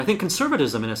I think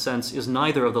conservatism, in a sense, is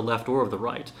neither of the left or of the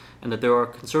right, and that there are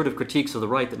conservative critiques of the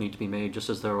right that need to be made just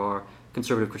as there are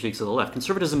conservative critiques of the left.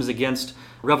 Conservatism is against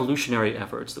revolutionary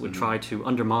efforts that would try to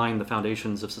undermine the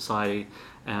foundations of society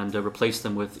and replace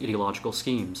them with ideological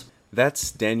schemes. That's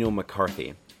Daniel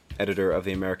McCarthy, editor of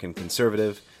The American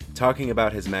Conservative, talking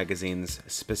about his magazine's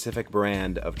specific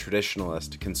brand of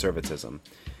traditionalist conservatism.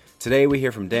 Today we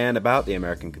hear from Dan about The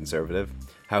American Conservative,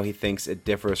 how he thinks it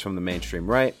differs from the mainstream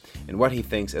right, and what he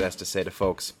thinks it has to say to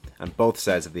folks on both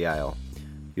sides of the aisle.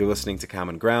 You're listening to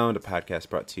Common Ground, a podcast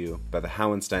brought to you by the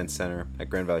Hauenstein Center at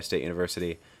Grand Valley State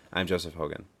University. I'm Joseph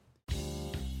Hogan.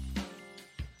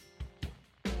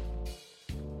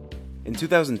 In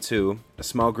 2002, a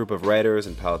small group of writers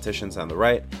and politicians on the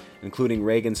right, including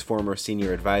Reagan's former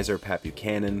senior advisor Pat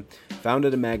Buchanan,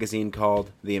 founded a magazine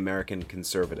called The American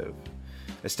Conservative.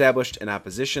 Established in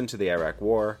opposition to the Iraq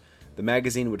War, the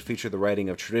magazine would feature the writing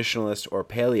of traditionalist or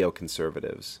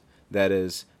paleoconservatives, that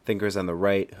is, thinkers on the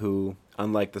right who,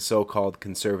 unlike the so-called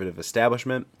conservative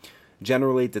establishment,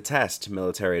 generally detest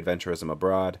military adventurism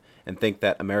abroad and think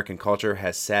that American culture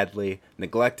has sadly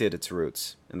neglected its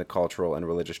roots in the cultural and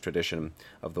religious tradition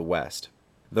of the West.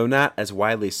 Though not as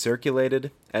widely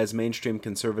circulated as mainstream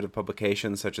conservative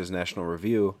publications such as National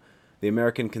Review, The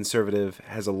American Conservative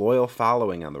has a loyal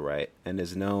following on the right and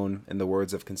is known, in the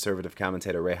words of conservative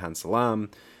commentator Reihan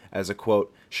Salam, as a,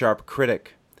 quote, sharp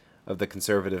critic of the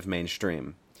conservative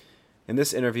mainstream. In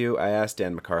this interview, I asked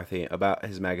Dan McCarthy about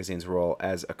his magazine's role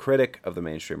as a critic of the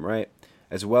mainstream right,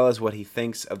 as well as what he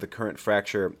thinks of the current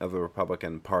fracture of the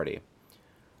Republican Party.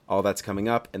 All that's coming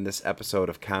up in this episode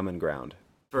of Common Ground.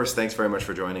 First, thanks very much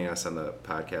for joining us on the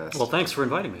podcast. Well, thanks for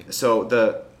inviting me. So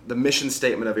the mission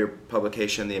statement of your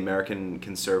publication, The American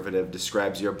Conservative,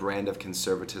 describes your brand of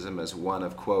conservatism as one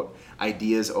of, quote,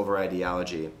 ideas over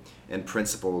ideology and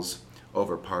principles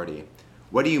over party.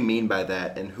 What do you mean by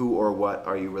that, and who or what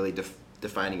are you really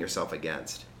defining yourself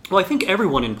against? Well, I think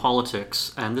everyone in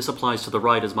politics, and this applies to the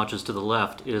right as much as to the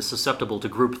left, is susceptible to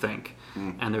groupthink.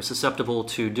 And they're susceptible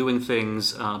to doing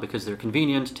things because they're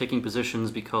convenient, taking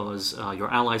positions because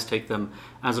your allies take them,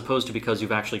 as opposed to because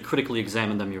you've actually critically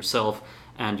examined them yourself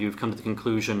and you've come to the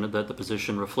conclusion that the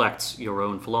position reflects your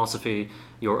own philosophy,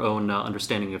 your own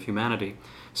understanding of humanity.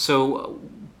 So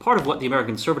part of what the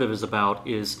American Conservative is about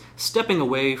is stepping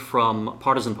away from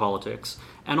partisan politics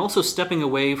and also stepping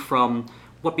away from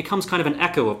what becomes kind of an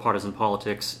echo of partisan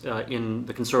politics in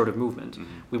the conservative movement.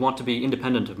 We want to be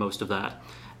independent of most of that.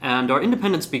 And our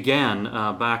independence began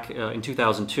back in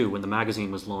 2002 when the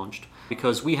magazine was launched,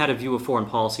 because we had a view of foreign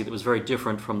policy that was very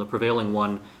different from the prevailing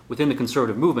one within the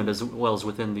conservative movement as well as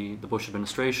within the Bush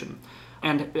administration.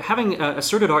 And having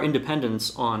asserted our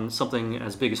independence on something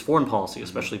as big as foreign policy,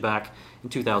 especially back in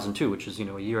 2002, which is a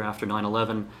year after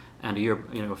 9/11 and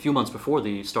a few months before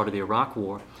the start of the Iraq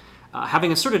War,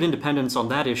 having asserted independence on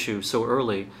that issue so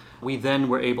early, we then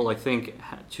were able, I think,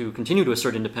 to continue to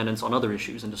assert independence on other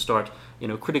issues and to start,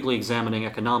 critically examining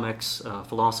economics,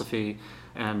 philosophy,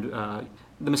 and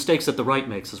the mistakes that the right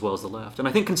makes as well as the left. And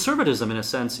I think conservatism, in a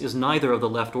sense, is neither of the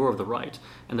left or of the right,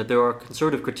 and that there are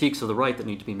conservative critiques of the right that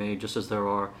need to be made just as there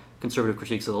are conservative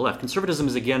critiques of the left. Conservatism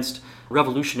is against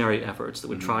revolutionary efforts that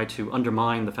would try to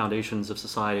undermine the foundations of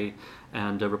society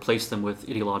and replace them with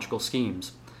ideological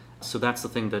schemes. So that's the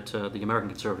thing that the American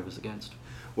Conservative is against.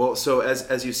 Well, so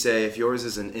as you say, if yours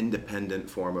is an independent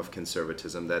form of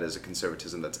conservatism, that is a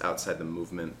conservatism that's outside the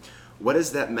movement, what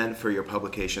has that meant for your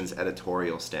publication's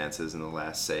editorial stances in the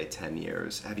last, say, 10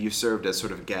 years? Have you served as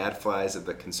sort of gadflies of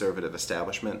the conservative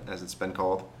establishment, as it's been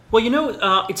called? Well,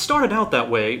 it started out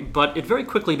that way, but it very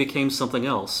quickly became something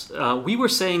else. We were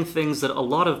saying things that a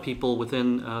lot of people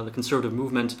within the conservative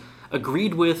movement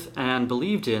agreed with and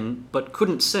believed in, but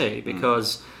couldn't say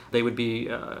because they would be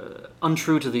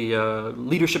untrue to the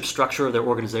leadership structure of their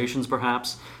organizations,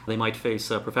 perhaps. They might face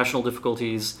professional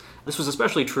difficulties. This was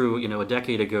especially true, a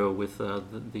decade ago with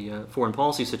the foreign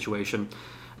policy situation.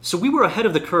 So we were ahead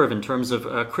of the curve in terms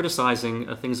of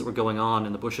criticizing things that were going on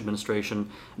in the Bush administration,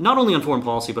 not only on foreign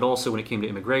policy, but also when it came to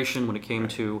immigration, when it came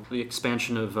to the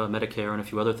expansion of Medicare and a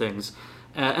few other things.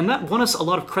 And that won us a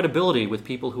lot of credibility with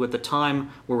people who at the time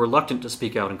were reluctant to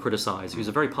speak out and criticize. He was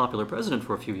a very popular president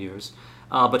for a few years,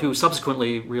 but who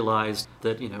subsequently realized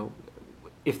that,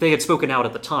 if they had spoken out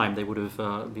at the time, they would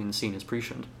have been seen as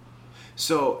prescient.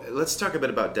 So let's talk a bit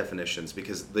about definitions,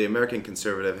 because the American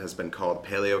Conservative has been called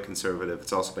paleoconservative.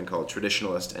 It's also been called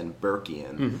traditionalist and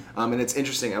Burkean. And it's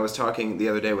interesting. I was talking the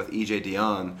other day with E.J.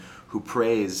 Dionne, who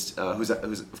praised, who's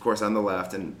of course on the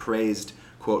left, and praised,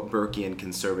 quote, Burkean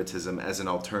conservatism as an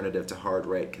alternative to hard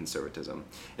right conservatism.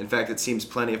 In fact, it seems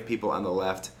plenty of people on the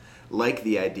left like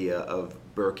the idea of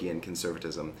Burkean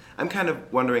conservatism. I'm kind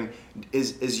of wondering,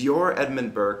 is your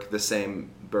Edmund Burke the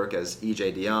same Burke as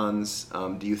E.J. Dionne's?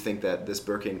 Do you think that this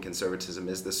Burkean conservatism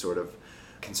is this sort of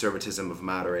conservatism of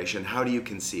moderation? How do you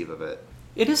conceive of it?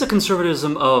 It is a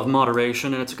conservatism of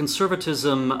moderation, and it's a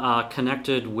conservatism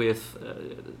connected with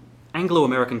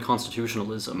Anglo-American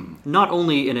constitutionalism, not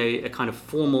only in a kind of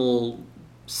formal,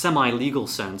 semi-legal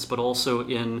sense, but also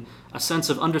in a sense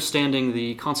of understanding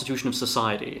the constitution of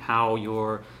society, how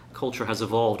your culture has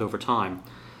evolved over time.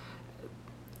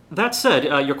 That said,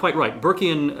 you're quite right.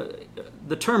 Burkean,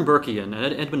 the term Burkean,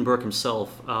 and Edmund Burke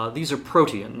himself, these are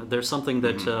protean. They're something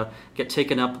that get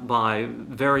taken up by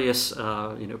various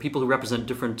people who represent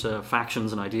different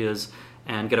factions and ideas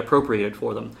and get appropriated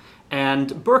for them.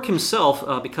 And Burke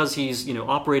himself, because he's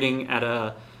operating at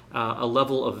a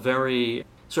level of a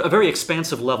very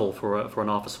expansive level for an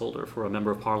office holder, for a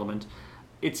member of parliament,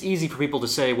 it's easy for people to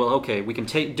say, well, okay, we can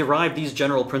derive these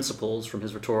general principles from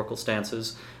his rhetorical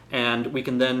stances, and we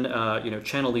can then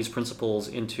channel these principles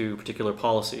into particular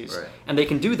policies. Right. And they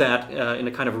can do that in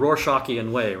a kind of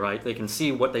Rorschach-ian way, right? They can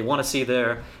see what they want to see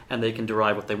there, and they can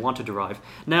derive what they want to derive.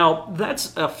 Now,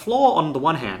 that's a flaw on the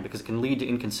one hand, because it can lead to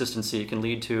inconsistency. It can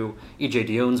lead to E.J.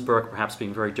 Dionne's Burke perhaps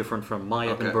being very different from my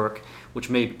Edmund Burke,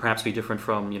 which may perhaps be different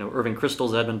from Irving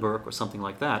Kristol's Edmund Burke or something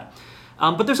like that.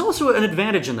 But there's also an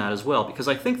advantage in that as well, because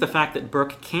I think the fact that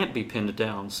Burke can't be pinned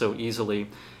down so easily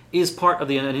is part of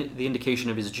the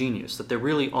indication of his genius, that there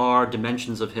really are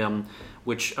dimensions of him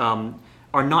which are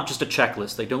not just a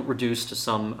checklist. They don't reduce to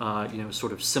some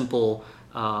sort of simple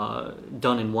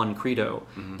done-in-one credo,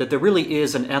 that there really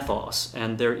is an ethos,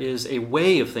 and there is a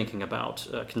way of thinking about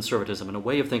conservatism and a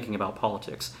way of thinking about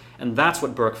politics, and that's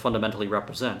what Burke fundamentally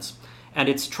represents. And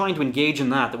it's trying to engage in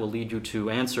that will lead you to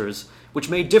answers which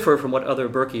may differ from what other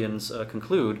Burkeans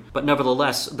conclude, but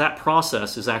nevertheless, that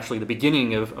process is actually the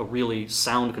beginning of a really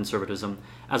sound conservatism,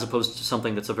 as opposed to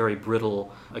something that's a very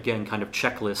brittle, again, kind of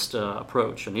checklist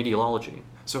approach, an ideology.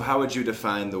 So how would you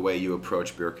define the way you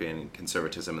approach Burkean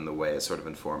conservatism and the way it sort of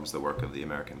informs the work of the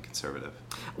American conservative?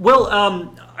 Well,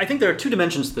 I think there are two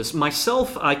dimensions to this.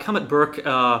 Myself, I come at Burke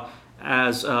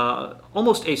as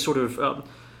almost a sort of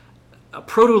a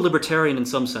proto-libertarian in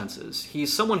some senses.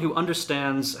 He's someone who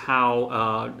understands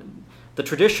how the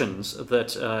traditions that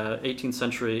 18th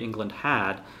century England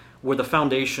had were the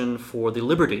foundation for the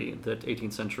liberty that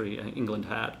 18th century England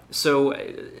had. So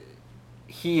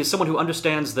he is someone who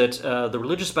understands that the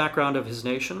religious background of his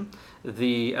nation,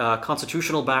 the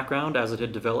constitutional background as it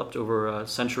had developed over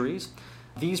centuries,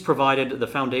 these provided the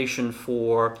foundation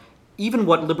for even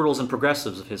what liberals and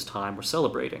progressives of his time were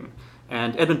celebrating.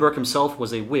 And Edmund Burke himself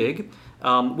was a Whig,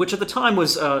 which at the time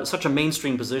was such a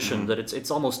mainstream position that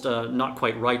it's almost not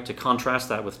quite right to contrast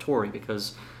that with Tory,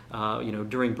 because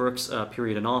during Burke's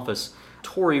period in office,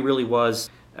 Tory really was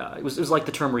it was like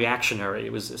the term reactionary.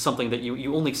 It was something that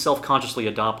you only self-consciously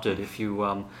adopted if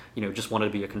you just wanted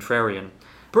to be a contrarian.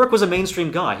 Burke was a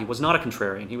mainstream guy. He was not a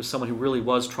contrarian. He was someone who really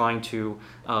was trying to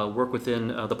work within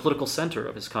the political center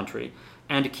of his country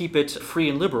and to keep it free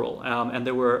and liberal. And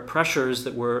there were pressures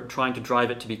that were trying to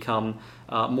drive it to become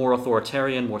more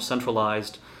authoritarian, more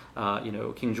centralized.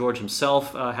 King George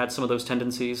himself had some of those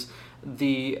tendencies.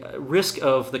 The risk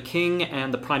of the king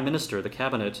and the prime minister, the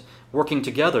cabinet, working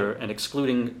together and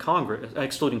excluding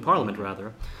Parliament,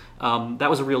 rather, that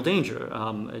was a real danger.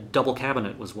 A double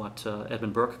cabinet was what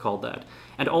Edmund Burke called that.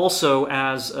 And also,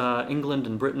 as England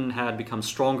and Britain had become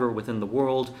stronger within the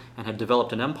world and had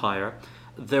developed an empire,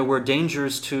 there were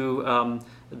dangers to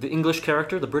the English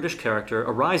character, the British character,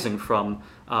 arising from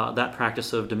that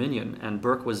practice of dominion. And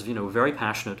Burke was, very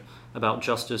passionate about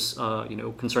justice,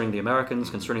 concerning the Americans,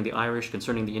 concerning the Irish,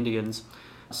 concerning the Indians.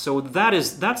 So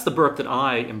that's the Burke that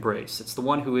I embrace. It's the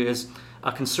one who is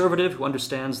a conservative, who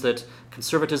understands that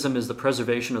conservatism is the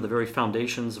preservation of the very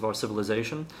foundations of our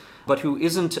civilization, but who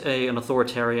isn't an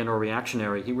authoritarian or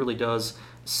reactionary. He really does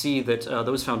see that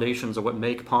those foundations are what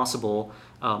make possible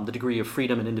the degree of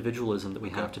freedom and individualism that we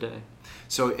have today.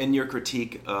 So in your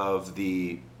critique of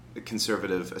the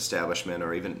conservative establishment,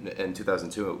 or even in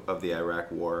 2002 of the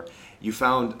Iraq War, you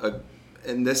found,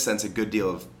 in this sense, a good deal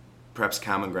of perhaps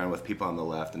common ground with people on the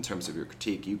left in terms of your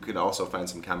critique. You could also find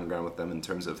some common ground with them in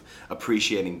terms of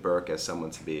appreciating Burke as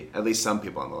someone to be, at least some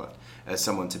people on the left, as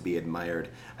someone to be admired.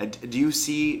 Do you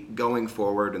see going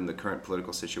forward in the current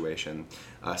political situation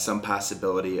some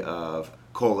possibility of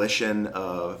coalition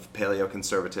of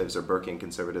paleo-conservatives or Burkean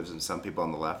conservatives and some people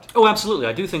on the left? Oh, absolutely.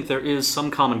 I do think there is some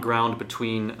common ground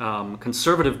between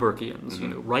conservative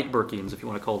Burkeans, right Burkeans, if you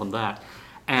want to call them that,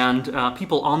 and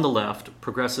people on the left,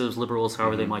 progressives, liberals,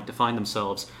 however they might define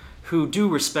themselves, who do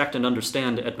respect and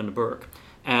understand Edmund Burke.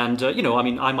 And, I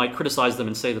mean, I might criticize them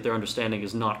and say that their understanding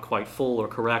is not quite full or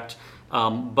correct,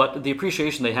 but the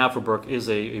appreciation they have for Burke is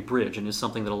a bridge and is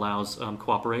something that allows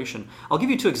cooperation. I'll give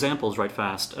you two examples right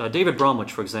fast. David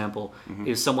Bromwich, for example,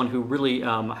 is someone who really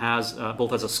has,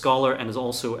 both as a scholar and as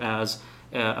also as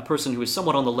a person who is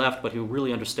somewhat on the left, but who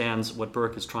really understands what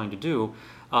Burke is trying to do,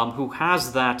 who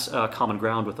has that common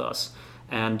ground with us.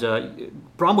 And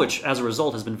Bromwich, as a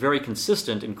result, has been very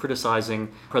consistent in criticizing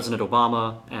President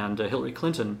Obama and Hillary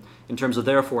Clinton in terms of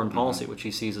their foreign policy, which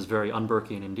he sees as very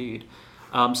un-Burkean indeed.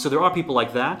 So there are people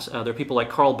like that. There are people like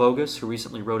Carl Bogus, who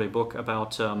recently wrote a book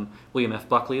about William F.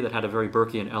 Buckley that had a very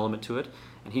Burkean element to it.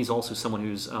 And he's also someone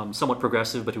who's somewhat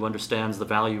progressive, but who understands the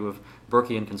value of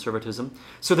Burkean conservatism.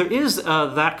 So there is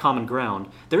that common ground.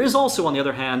 There is also, on the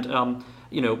other hand,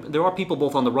 there are people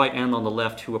both on the right and on the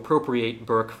left who appropriate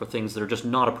Burke for things that are just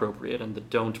not appropriate and that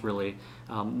don't really,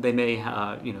 they may,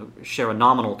 share a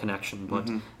nominal connection, but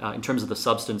in terms of the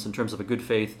substance, in terms of a good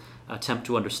faith attempt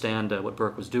to understand what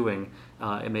Burke was doing,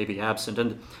 it may be absent.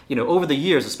 And, over the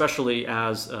years, especially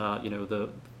as, the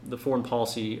foreign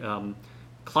policy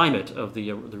climate of the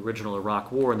original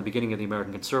Iraq War and the beginning of the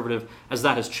American Conservative, as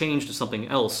that has changed to something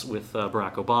else with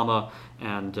Barack Obama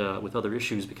and with other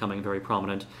issues becoming very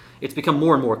prominent, it's become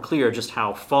more and more clear just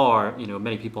how far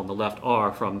many people on the left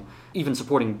are from even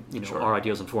supporting our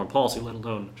ideas on foreign policy, let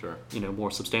alone more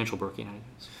substantial Burkean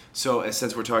ideas. So,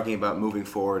 since we're talking about moving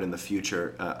forward in the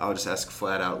future, I'll just ask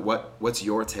flat out, what's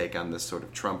your take on this sort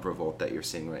of Trump revolt that you're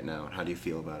seeing right now, and how do you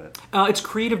feel about it? It's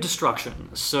creative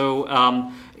destruction. So,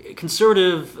 the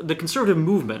conservative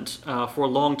movement for a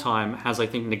long time has, I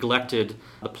think, neglected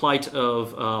the plight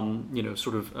of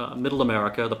middle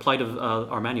America, the plight of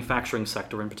our manufacturing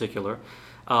sector in particular.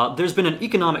 There's been an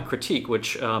economic critique,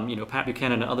 which Pat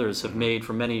Buchanan and others have made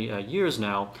for many years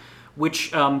now,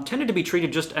 which tended to be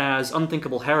treated just as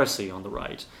unthinkable heresy on the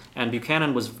right. And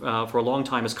Buchanan was, for a long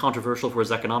time, as controversial for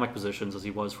his economic positions as he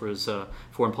was for his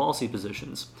foreign policy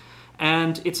positions.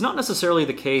 And it's not necessarily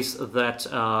the case that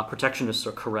protectionists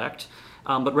are correct,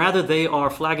 but rather they are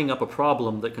flagging up a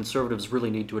problem that conservatives really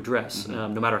need to address, no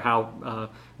matter how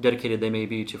dedicated they may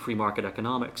be to free market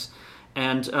economics.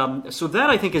 And so that,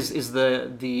 I think, is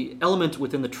the element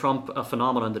within the Trump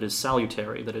phenomenon that is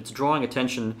salutary, that it's drawing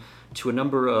attention to a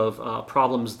number of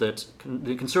problems that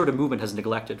the conservative movement has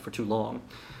neglected for too long.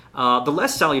 The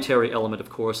less salutary element, of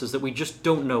course, is that we just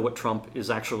don't know what Trump is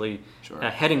actually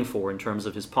heading for in terms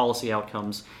of his policy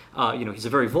outcomes. He's a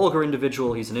very vulgar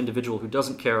individual. He's an individual who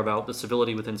doesn't care about the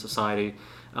civility within society.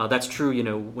 That's true,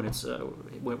 when it's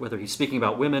whether he's speaking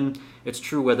about women. It's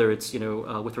true whether it's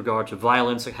with regard to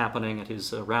violence happening at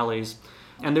his rallies.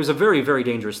 And there's a very, very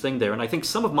dangerous thing there. And I think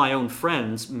some of my own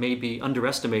friends may be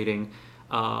underestimating.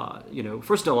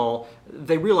 First of all,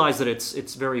 they realize that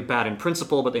it's very bad in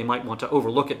principle, but they might want to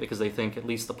overlook it because they think at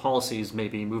least the policies may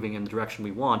be moving in the direction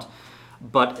we want.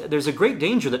 But there's a great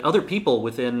danger that other people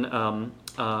within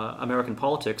American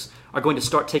politics are going to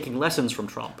start taking lessons from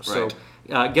Trump. Right.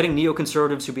 So getting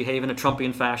neoconservatives who behave in a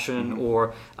Trumpian fashion,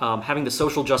 or having the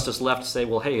social justice left say,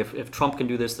 well, hey, if Trump can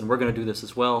do this, then we're going to do this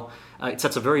as well. It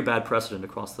sets a very bad precedent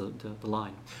across the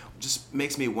line. Just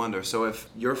makes me wonder, so if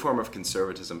your form of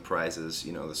conservatism prizes,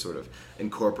 the sort of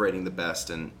incorporating the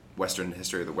best in Western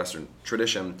history, the Western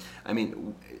tradition, I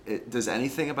mean, does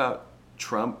anything about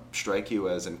Trump strike you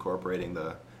as incorporating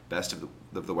the best of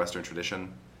the Western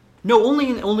tradition? No, only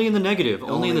in the negative.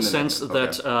 Only in the sense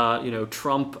that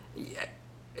Trump.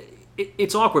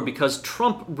 It's awkward because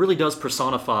Trump really does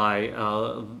personify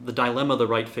the dilemma the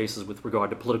right faces with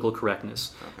regard to political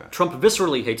correctness. Okay. Trump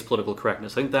viscerally hates political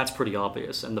correctness. I think that's pretty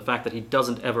obvious, and the fact that he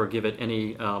doesn't ever give it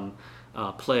any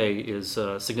play is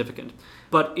significant.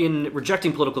 But in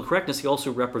rejecting political correctness, he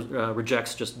also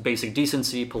rejects just basic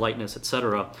decency, politeness,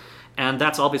 etc. And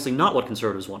that's obviously not what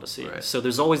conservatives want to see. Right. So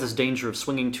there's always this danger of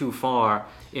swinging too far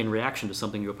in reaction to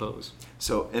something you oppose.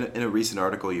 So in a recent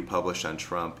article you published on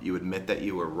Trump, you admit that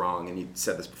you were wrong, and you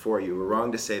said this before, you were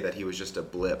wrong to say that he was just a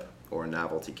blip or a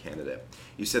novelty candidate.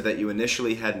 You said that you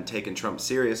initially hadn't taken Trump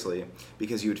seriously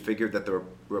because you had figured that the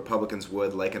Republicans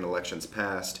would, like in elections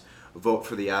past, vote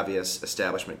for the obvious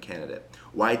establishment candidate.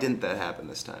 Why didn't that happen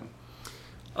this time?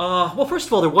 Well, first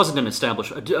of all, there wasn't an as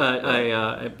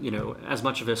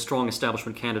much of a strong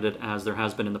establishment candidate as there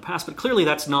has been in the past. But clearly,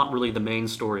 that's not really the main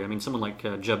story. I mean, someone like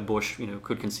Jeb Bush,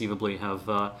 could conceivably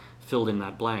have filled in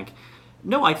that blank.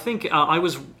 No, I think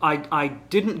I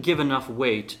didn't give enough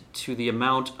weight to the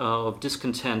amount of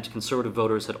discontent conservative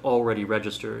voters had already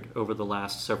registered over the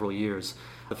last several years.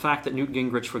 The fact that Newt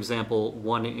Gingrich, for example,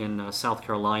 won in South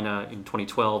Carolina in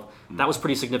 2012, that was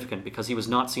pretty significant because he was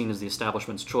not seen as the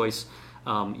establishment's choice.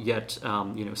 Yet,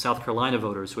 South Carolina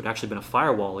voters, who had actually been a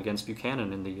firewall against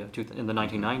Buchanan in the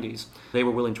 1990s, they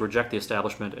were willing to reject the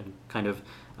establishment and kind of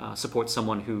support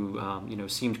someone who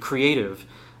seemed creative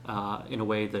in a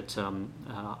way that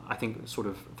I think sort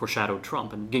of foreshadowed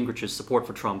Trump. And Gingrich's support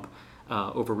for Trump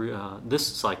over this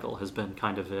cycle has been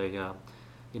kind of an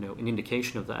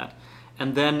indication of that.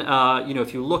 And then,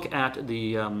 if you look at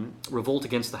the revolt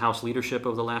against the House leadership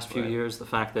over the last few years, the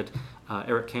fact that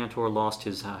Eric Cantor lost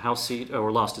his House seat,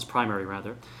 or lost his primary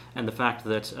rather, and the fact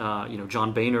that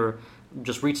John Boehner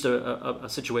just reached a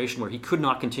situation where he could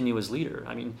not continue as leader.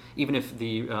 I mean, even if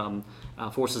the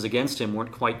forces against him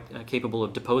weren't quite capable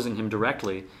of deposing him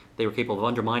directly, they were capable of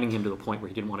undermining him to the point where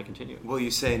he didn't want to continue. Well,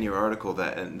 you say in your article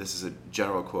that, and this is a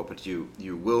general quote, but you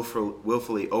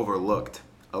willfully overlooked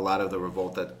a lot of the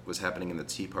revolt that was happening in the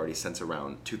Tea Party since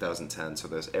around 2010. So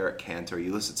there's Eric Cantor.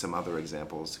 You listed some other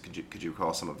examples. Could you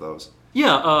recall some of those?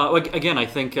 Yeah. Again, I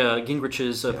think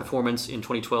Gingrich's performance in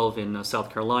 2012 in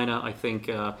South Carolina. I think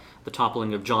the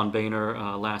toppling of John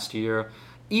Boehner last year.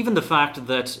 Even the fact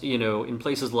that, in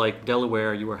places like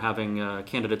Delaware, you were having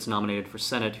candidates nominated for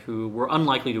Senate who were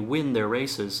unlikely to win their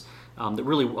races, that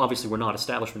really obviously were not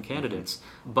establishment candidates,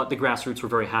 but the grassroots were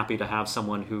very happy to have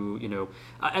someone who,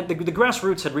 the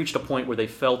grassroots had reached a point where they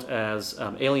felt as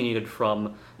alienated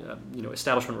from,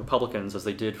 establishment Republicans as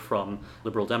they did from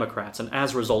liberal Democrats. And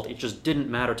as a result, it just didn't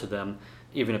matter to them,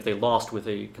 even if they lost with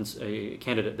a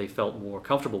candidate they felt more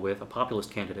comfortable with, a populist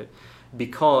candidate,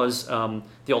 because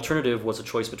the alternative was a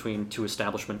choice between two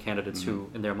establishment candidates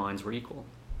who, in their minds, were equal.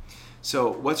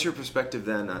 So what's your perspective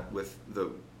then with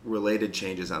the related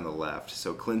changes on the left?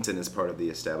 So Clinton is part of the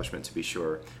establishment, to be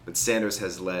sure, but Sanders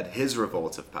has led his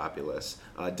revolt of populists.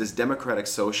 Does democratic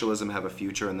socialism have a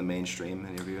future in the mainstream,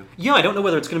 in your view? Yeah, I don't know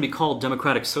whether it's going to be called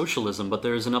democratic socialism, but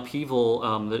there's an upheaval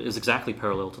that is exactly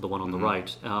parallel to the one on the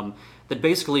right. That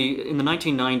basically, in the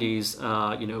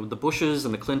 1990s, the Bushes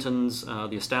and the Clintons,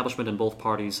 the establishment in both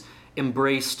parties,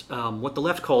 embraced what the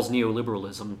left calls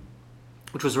neoliberalism,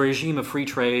 which was a regime of free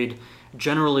trade,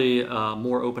 generally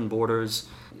more open borders,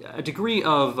 a degree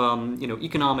of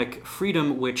economic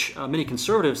freedom which many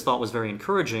conservatives thought was very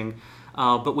encouraging,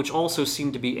 but which also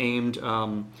seemed to be aimed,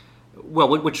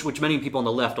 which many people on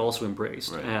the left also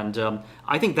embraced. Right. And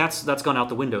I think that's gone out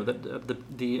the window.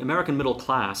 That the American middle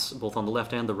class, both on the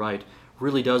left and the right,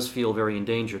 really does feel very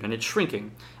endangered, and it's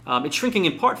shrinking. It's shrinking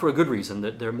in part for a good reason,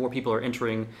 that more people are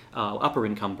entering upper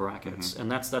income brackets,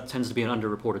 and that tends to be an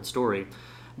underreported story.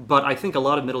 But I think a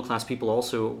lot of middle-class people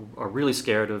also are really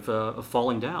scared of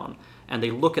falling down. And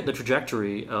they look at the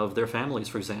trajectory of their families,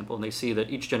 for example, and they see that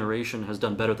each generation has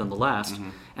done better than the last.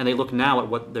 And they look now at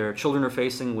what their children are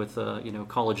facing with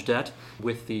college debt,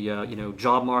 with the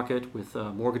job market, with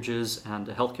mortgages and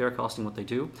healthcare costing what they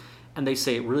do. And they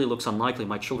say, it really looks unlikely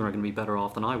my children are going to be better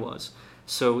off than I was.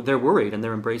 So they're worried, and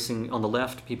they're embracing, on the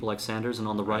left, people like Sanders, and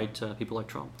on the right, people like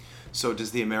Trump. So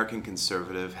does the American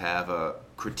conservative have a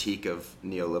critique of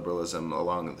neoliberalism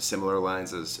along similar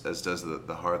lines as does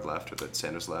the hard left or the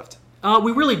Sanders left?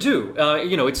 We really do.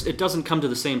 It doesn't come to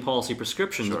the same policy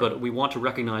prescriptions, Sure. But we want to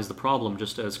recognize the problem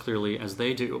just as clearly as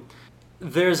they do.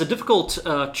 There's a difficult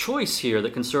choice here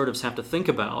that conservatives have to think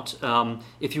about.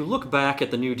 If you look back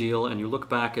at the New Deal and you look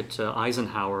back at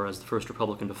Eisenhower as the first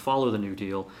Republican to follow the New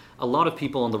Deal, a lot of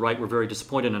people on the right were very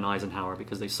disappointed in Eisenhower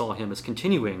because they saw him as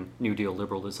continuing New Deal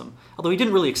liberalism, although he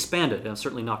didn't really expand it, and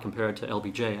certainly not compared to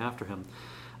LBJ after him.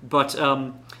 But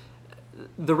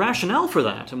the rationale for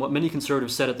that, and what many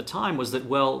conservatives said at the time, was that,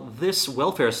 well, this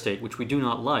welfare state, which we do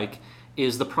not like,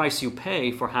 is the price you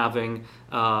pay for having,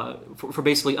 for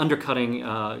basically undercutting,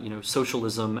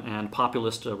 socialism and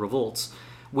populist revolts,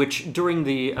 which during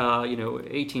the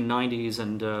 1890s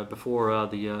and before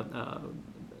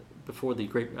the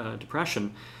Great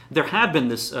Depression, there had been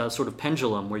this sort of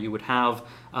pendulum where you would have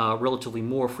relatively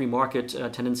more free market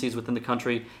tendencies within the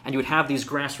country, and you would have these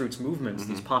grassroots movements,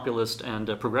 these populist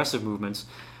and progressive movements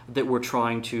that were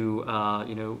trying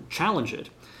to challenge it.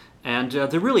 And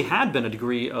there really had been a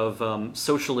degree of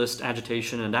socialist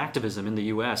agitation and activism in the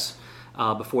U.S.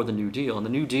 Before the New Deal. And the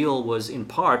New Deal was in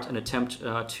part an attempt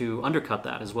to undercut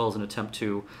that, as well as an attempt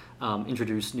to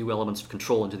introduce new elements of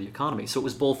control into the economy. So it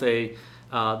was both there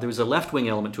was a left-wing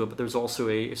element to it, but there was also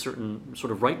a certain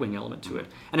sort of right-wing element to it.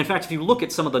 And in fact, if you look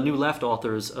at some of the new left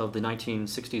authors of the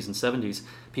 1960s and 70s,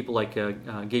 people like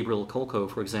Gabriel Kolko,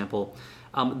 for example,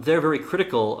 they're very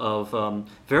critical of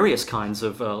various kinds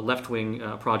of left-wing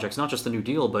projects, not just the New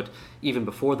Deal, but even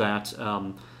before that,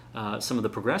 some of the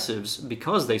progressives,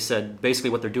 because they said basically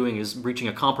what they're doing is reaching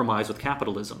a compromise with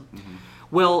capitalism.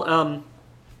 Well,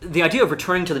 the idea of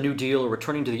returning to the New Deal or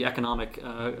returning to the economic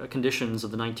conditions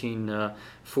of the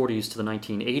 1940s to the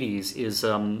 1980s is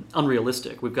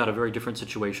unrealistic. We've got a very different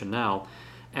situation now.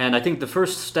 And I think the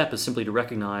first step is simply to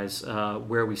recognize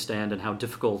where we stand and how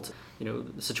difficult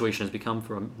the situation has become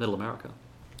for Middle America.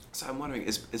 So I'm wondering,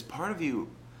 is part of you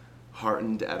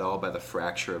heartened at all by the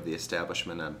fracture of the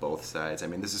establishment on both sides? I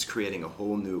mean, this is creating a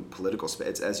whole new political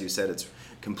space. As you said, it's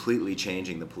completely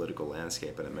changing the political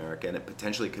landscape in America, and it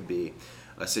potentially could be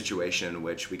a situation in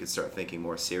which we could start thinking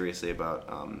more seriously about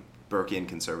Burkean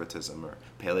conservatism or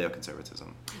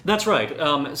paleoconservatism. That's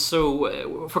right.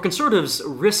 So for conservatives,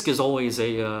 risk is always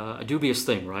a dubious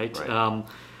thing, right?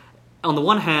 On the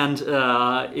one hand,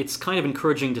 it's kind of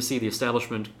encouraging to see the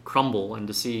establishment crumble and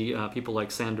to see people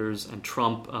like Sanders and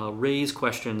Trump raise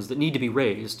questions that need to be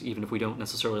raised, even if we don't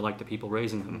necessarily like the people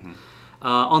raising them. Mm-hmm.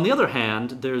 On the other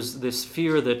hand, there's this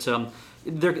fear that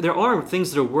there are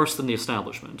things that are worse than the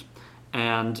establishment.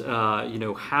 And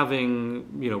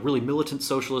having really militant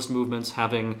socialist movements,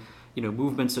 having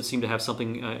movements that seem to have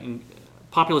something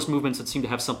populist movements that seem to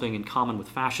have something in common with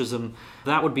fascism,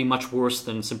 that would be much worse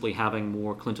than simply having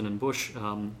more Clinton and Bush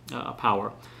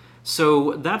power.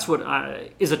 So that's what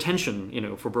is a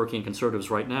tension, for Burkean conservatives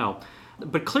right now.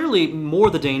 But clearly, more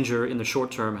the danger in the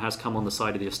short term has come on the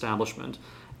side of the establishment.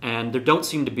 And there don't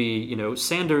seem to be,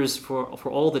 Sanders, for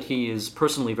all that he is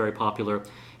personally very popular,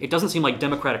 it doesn't seem like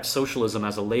democratic socialism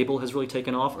as a label has really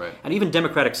taken off. Right. And even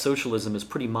democratic socialism is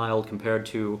pretty mild compared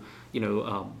to,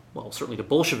 certainly to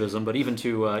Bolshevism, but even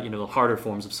to, the harder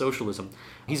forms of socialism.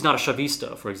 He's not a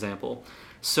Chavista, for example.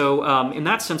 So in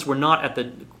that sense, we're not at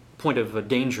the point of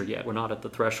danger yet. We're not at the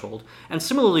threshold. And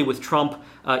similarly with Trump,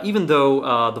 even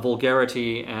though the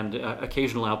vulgarity and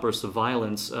occasional outbursts of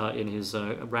violence in his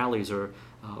rallies are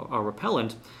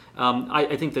repellent,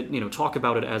 I think that talk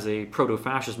about it as a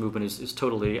proto-fascist movement is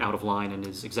totally out of line and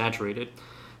is exaggerated.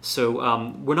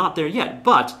 So we're not there yet.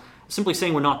 But simply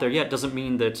saying we're not there yet doesn't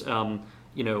mean that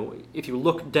if you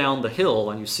look down the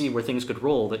hill and you see where things could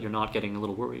roll, that you're not getting a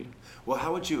little worried. Well,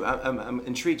 how would you? I'm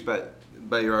intrigued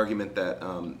by your argument that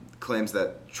claims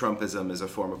that Trumpism is a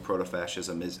form of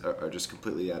proto-fascism are just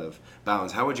completely out of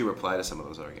bounds. How would you reply to some of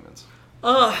those arguments?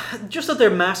 Just that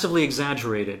they're massively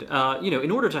exaggerated.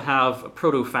 In order to have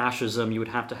proto-fascism, you would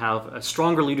have to have a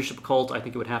stronger leadership cult. I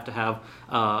think it would have to have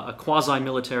a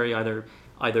quasi-military, either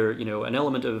an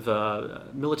element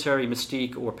of military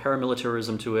mystique or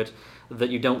paramilitarism to it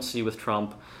that you don't see with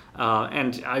Trump,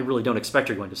 and I really don't expect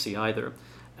you're going to see either.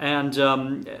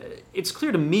 And it's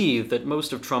clear to me that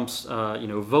most of Trump's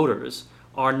voters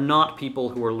are not people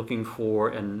who are looking for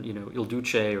an Il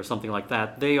Duce or something like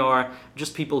that. They are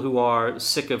just people who are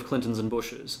sick of Clintons and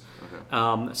Bushes.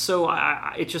 Okay. So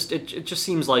it just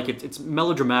seems like it's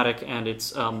melodramatic, and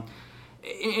it's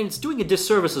doing a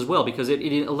disservice as well, because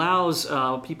it allows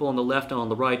people on the left and on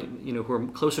the right, who are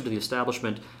closer to the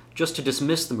establishment, just to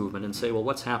dismiss the movement and say, well,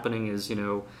 what's happening is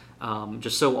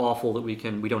just so awful that we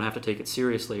don't have to take it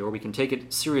seriously, or we can take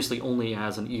it seriously only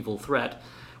as an evil threat.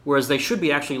 Whereas they should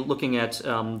be actually looking at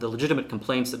the legitimate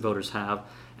complaints that voters have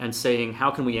and saying,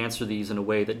 how can we answer these in a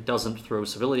way that doesn't throw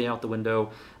civility out the window,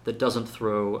 that doesn't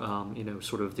throw,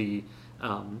 sort of the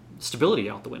stability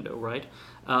out the window, right?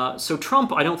 So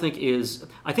Trump, I think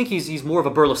he's more of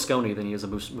a Berlusconi than he is a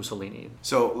Mussolini.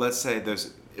 So let's say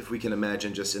if we can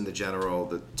imagine just in the general,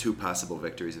 the two possible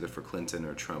victories, either for Clinton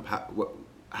or Trump,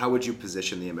 how would you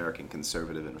position the American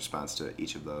Conservative in response to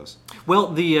each of those? Well,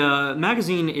 the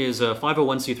magazine is a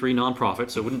 501c3 nonprofit,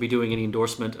 so it wouldn't be doing any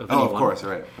endorsement of anyone. Oh, of course,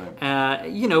 right.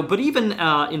 But even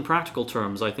in practical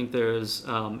terms, I think there's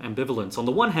ambivalence. On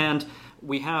the one hand,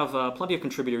 we have plenty of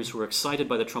contributors who are excited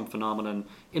by the Trump phenomenon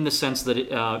in the sense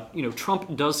that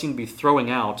Trump does seem to be throwing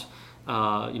out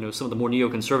some of the more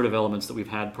neoconservative elements that we've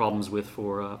had problems with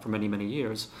for many, many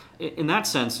years. In that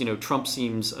sense, Trump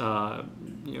seems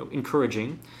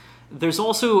encouraging. There's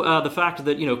also the fact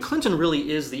that Clinton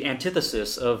really is the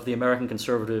antithesis of the American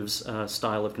conservatives'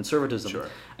 style of conservatism. Sure.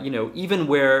 Even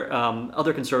where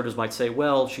other conservatives might say,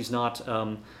 well, she's not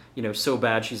so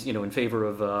bad. She's in favor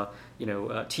of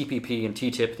TPP and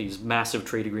TTIP, these massive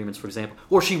trade agreements, for example,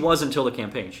 or she was until the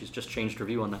campaign. She's just changed her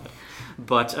view on that.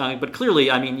 But clearly,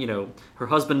 her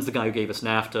husband's the guy who gave us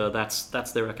NAFTA.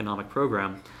 That's their economic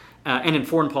program, and in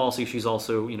foreign policy, she's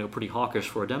also pretty hawkish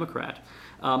for a Democrat.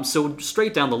 So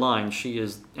straight down the line, she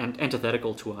is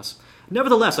antithetical to us.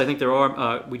 Nevertheless, I think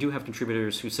we do have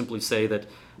contributors who simply say that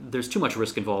there's too much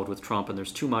risk involved with Trump, and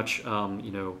there's too much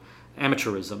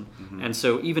amateurism. Mm-hmm. And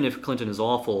so even if Clinton is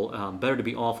awful, better to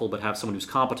be awful but have someone who's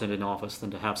competent in office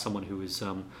than to have someone who is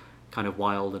kind of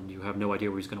wild and you have no idea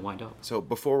where he's going to wind up. So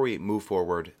before we move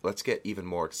forward, let's get even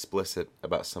more explicit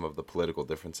about some of the political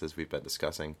differences we've been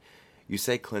discussing. You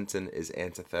say Clinton is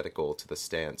antithetical to the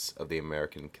stance of the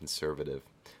American conservative.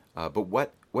 But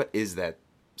what is that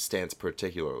stance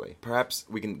particularly? Perhaps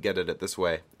we can get at it this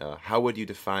way. How would you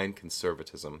define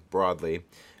conservatism broadly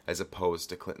as opposed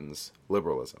to Clinton's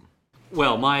liberalism?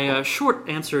 Well, my short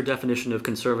answer definition of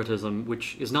conservatism,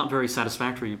 which is not very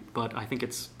satisfactory, but I think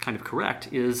it's kind of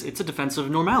correct, is it's a defense of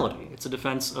normality. It's a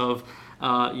defense of,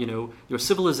 your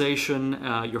civilization,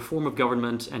 your form of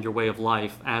government, and your way of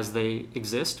life as they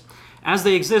exist. As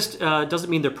they exist doesn't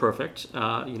mean they're perfect,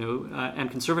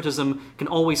 and conservatism can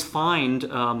always find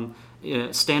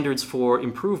standards for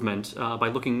improvement by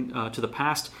looking to the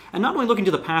past, and not only looking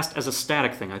to the past as a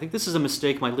static thing. I think this is a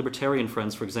mistake my libertarian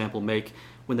friends, for example, make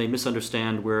when they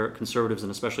misunderstand where conservatives,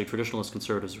 and especially traditionalist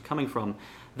conservatives, are coming from.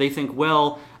 They think,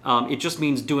 it just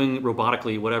means doing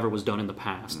robotically whatever was done in the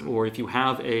past. Or if you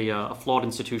have a flawed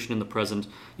institution in the present,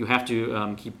 you have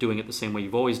to keep doing it the same way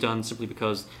you've always done, simply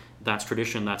because that's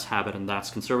tradition, that's habit, and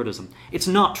that's conservatism. It's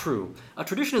not true. A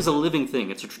tradition is a living thing.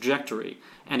 It's a trajectory.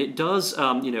 And it does,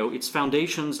 its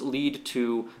foundations lead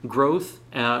to growth.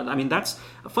 That's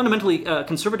fundamentally,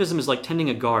 conservatism is like tending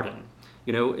a garden.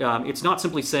 It's not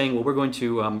simply saying, well, we're going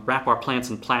to wrap our plants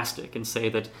in plastic and say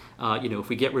that, if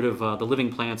we get rid of the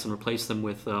living plants and replace them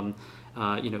with,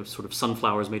 sort of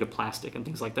sunflowers made of plastic and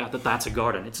things like that, that's a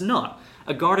garden. It's not.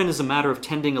 A garden is a matter of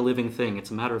tending a living thing. It's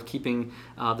a matter of keeping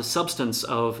the substance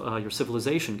of your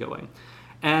civilization going.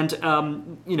 And,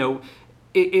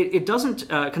 it doesn't,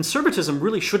 conservatism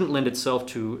really shouldn't lend itself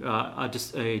to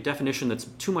a definition that's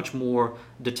too much more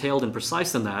detailed and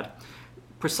precise than that,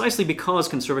 precisely because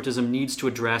conservatism needs to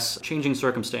address changing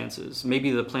circumstances.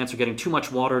 Maybe the plants are getting too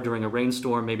much water during a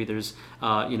rainstorm. Maybe there's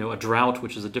a drought,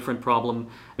 which is a different problem.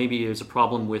 Maybe there's a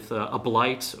problem with a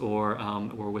blight or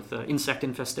with insect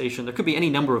infestation. There could be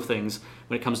any number of things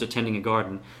when it comes to tending a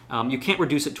garden. You can't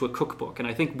reduce it to a cookbook. And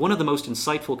I think one of the most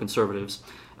insightful conservatives,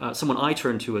 someone I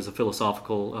turn to as a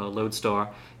philosophical lodestar,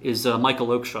 is Michael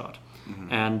Oakeshott.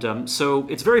 Mm-hmm. And so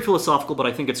it's very philosophical, but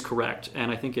I think it's correct,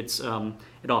 and I think it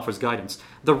offers guidance.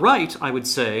 The right, I would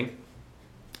say,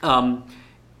 I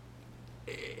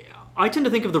tend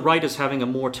to think of the right as having a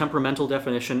more temperamental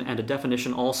definition, and a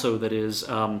definition also that is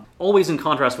always in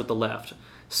contrast with the left.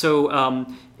 So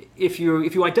if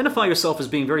you identify yourself as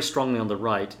being very strongly on the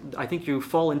right, I think you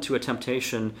fall into a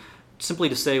temptation simply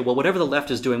to say, well, whatever the left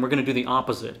is doing, we're going to do the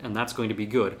opposite, and that's going to be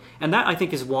good. And that, I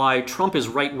think, is why Trump is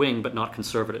right-wing but not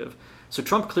conservative. So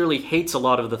Trump clearly hates a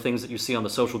lot of the things that you see on the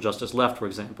social justice left, for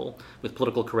example, with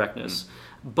political correctness.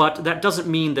 But that doesn't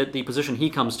mean that the position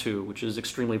he comes to, which is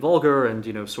extremely vulgar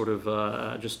and sort of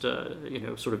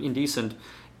indecent,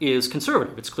 is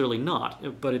conservative. It's clearly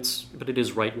not, but it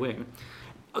is right-wing.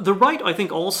 The right, I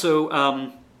think,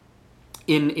 also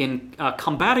in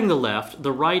combating the left,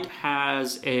 the right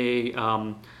has a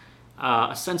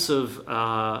sense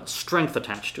of strength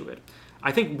attached to it.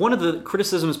 I think one of the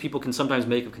criticisms people can sometimes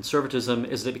make of conservatism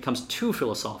is that it becomes too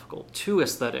philosophical, too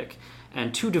aesthetic,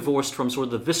 and too divorced from sort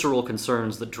of the visceral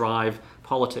concerns that drive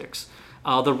politics.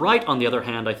 The right, on the other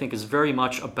hand, I think is very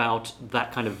much about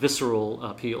that kind of visceral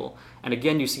appeal. And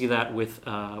again, you see that with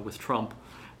Trump.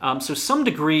 So some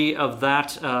degree of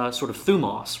that sort of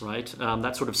thumos, right,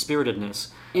 that sort of spiritedness,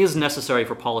 is necessary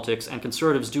for politics, and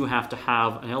conservatives do have to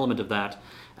have an element of that.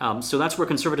 So that's where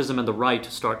conservatism and the right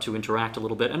start to interact a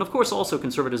little bit. And of course, also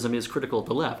conservatism is critical of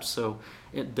the left, so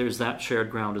there's that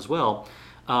shared ground as well.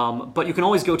 But you can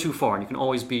always go too far, and you can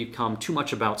always become too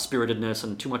much about spiritedness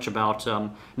and too much about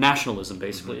nationalism,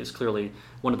 basically, is clearly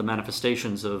one of the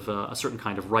manifestations of a certain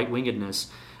kind of right-wingedness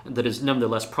that is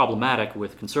nonetheless problematic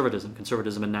with conservatism.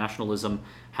 Conservatism and nationalism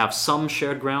have some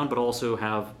shared ground, but also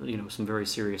have some very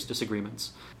serious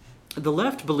disagreements. The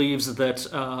left believes that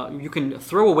you can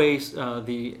throw away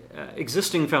the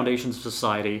existing foundations of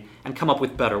society and come up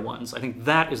with better ones. I think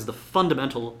that is the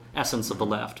fundamental essence of the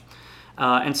left.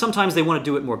 And sometimes they want to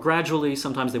do it more gradually,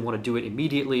 sometimes they want to do it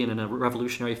immediately and in a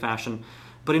revolutionary fashion.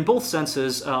 But in both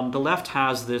senses, the left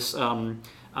has this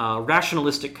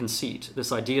rationalistic conceit,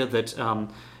 this idea that,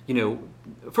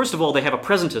 first of all, they have a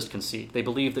presentist conceit. They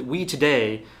believe that we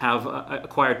today have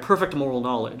acquired perfect moral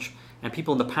knowledge, and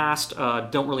people in the past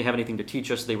don't really have anything to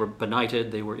teach us. They were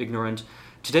benighted, they were ignorant.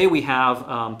 Today we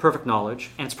have perfect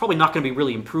knowledge, and it's probably not going to be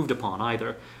really improved upon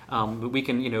either. We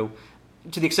can,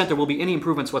 to the extent there will be any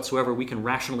improvements whatsoever, we can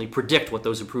rationally predict what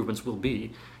those improvements will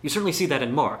be. You certainly see that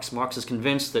in Marx. Marx is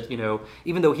convinced that,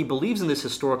 even though he believes in this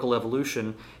historical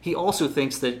evolution, he also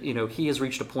thinks that, he has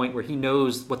reached a point where he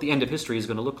knows what the end of history is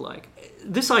going to look like.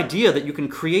 This idea that you can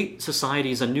create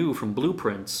societies anew from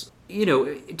blueprints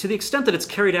to the extent that it's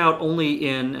carried out only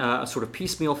in a sort of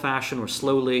piecemeal fashion or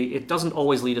slowly, it doesn't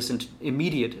always lead us into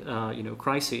immediate,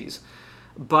 crises.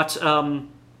 But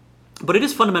it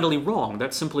is fundamentally wrong.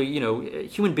 That's simply,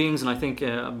 human beings, and I think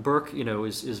Burke,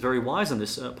 is very wise on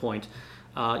this point.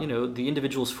 The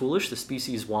individual's foolish, the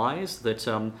species wise.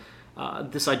 That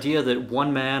this idea that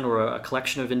one man or a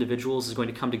collection of individuals is going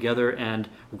to come together and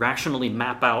rationally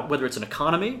map out whether it's an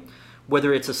economy,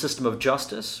 whether it's a system of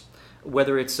justice,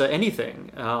 whether it's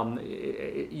anything.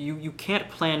 You can't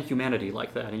plan humanity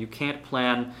like that, and you can't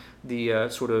plan the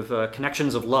sort of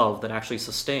connections of love that actually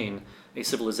sustain a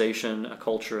civilization, a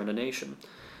culture, and a nation.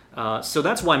 So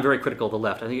that's why I'm very critical of the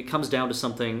left. I think it comes down to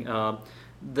something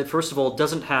that, first of all,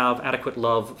 doesn't have adequate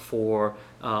love for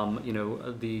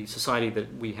the society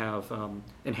that we have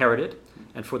inherited,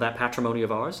 and for that patrimony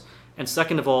of ours. And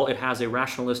second of all, it has a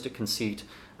rationalistic conceit,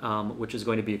 which is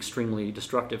going to be extremely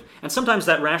destructive. And sometimes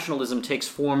that rationalism takes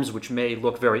forms which may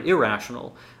look very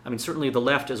irrational. I mean, certainly the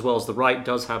left as well as the right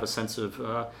does have a sense of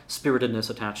spiritedness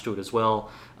attached to it as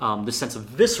well. This sense of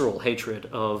visceral hatred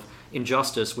of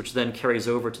injustice, which then carries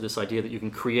over to this idea that you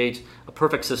can create a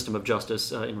perfect system of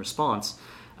justice in response.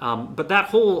 But that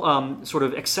whole sort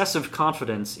of excessive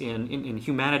confidence in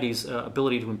humanity's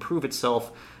ability to improve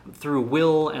itself through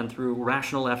will and through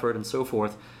rational effort and so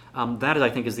forth, that, I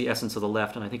think, is the essence of the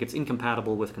left, and I think it's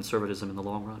incompatible with conservatism in the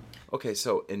long run. Okay,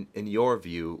 so in your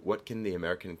view, what can the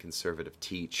American conservative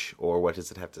teach, or what does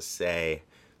it have to say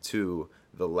to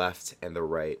the left and the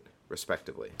right,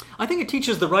 respectively? I think it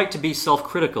teaches the right to be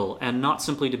self-critical and not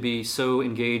simply to be so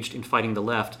engaged in fighting the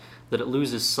left that it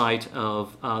loses sight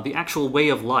of the actual way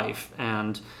of life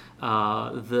and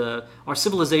our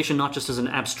civilization, not just as an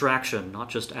abstraction, not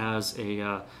just as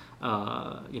a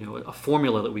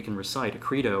formula that we can recite, a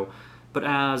credo, but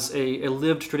as a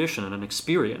lived tradition and an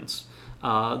experience.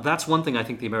 That's one thing I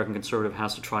think the American conservative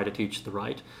has to try to teach the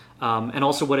right, and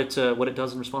also what it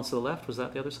does in response to the left. Was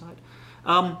that the other side?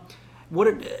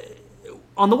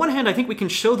 On the one hand, I think we can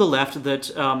show the left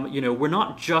that we're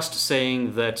not just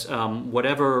saying that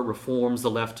whatever reforms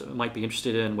the left might be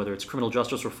interested in, whether it's criminal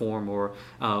justice reform or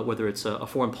whether it's a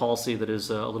foreign policy that is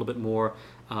a little bit more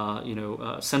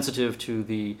sensitive to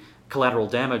the collateral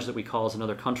damage that we cause in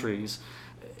other countries.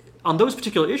 On those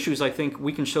particular issues, I think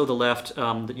we can show the left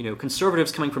that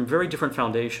conservatives coming from very different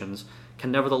foundations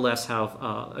can nevertheless have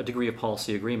a degree of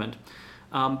policy agreement.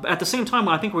 At the same time,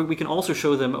 I think we can also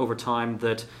show them over time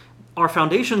that our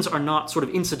foundations are not sort of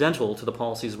incidental to the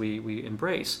policies we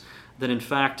embrace. That in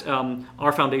fact,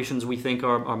 our foundations we think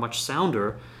are much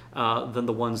sounder than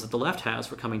the ones that the left has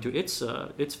for coming to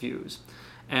its views.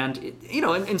 And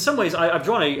in some ways, I've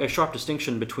drawn a sharp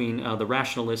distinction between the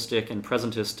rationalistic and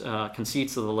presentist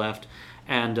conceits of the left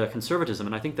and conservatism,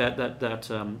 and I think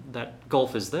that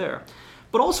gulf is there.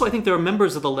 But also, I think there are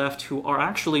members of the left who are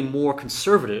actually more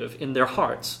conservative in their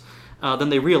hearts than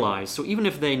they realize. So even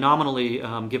if they nominally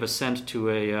give assent to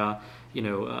a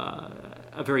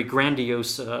very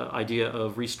grandiose idea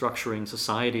of restructuring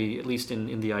society, at least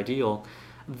in the ideal,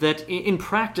 that in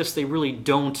practice they really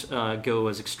don't go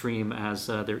as extreme as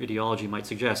their ideology might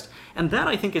suggest. And that,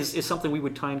 I think, is something we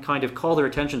would kind of call their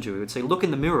attention to. We would say, look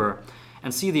in the mirror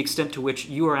and see the extent to which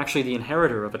you are actually the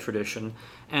inheritor of a tradition,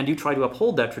 and you try to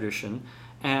uphold that tradition,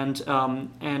 and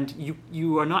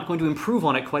you are not going to improve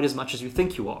on it quite as much as you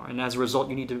think you are. And as a result,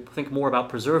 you need to think more about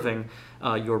preserving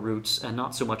your roots and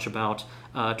not so much about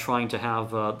trying to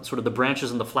have sort of the branches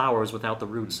and the flowers without the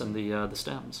roots and the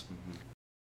stems. Mm-hmm.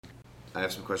 I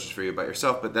have some questions for you about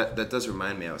yourself, but that does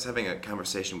remind me. I was having a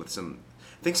conversation with some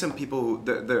people who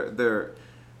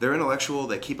they're intellectual,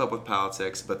 they keep up with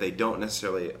politics, but they don't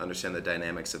necessarily understand the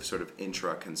dynamics of sort of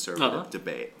intra-conservative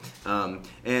debate. And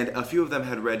a few of them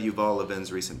had read Yuval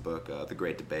Levin's recent book, The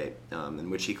Great Debate, in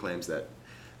which he claims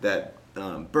that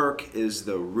Burke is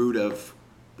the root of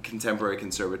contemporary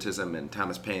conservatism and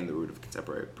Thomas Paine the root of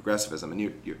contemporary progressivism. And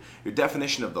your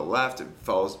definition of the left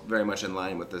falls very much in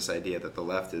line with this idea that the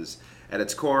left is, at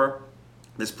its core,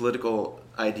 this political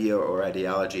idea or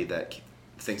ideology that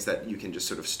thinks that you can just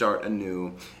sort of start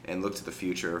anew and look to the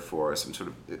future for some sort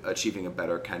of achieving a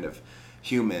better kind of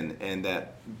human, and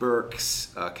that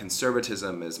Burke's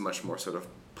conservatism is much more sort of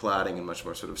plodding and much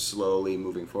more sort of slowly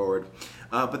moving forward.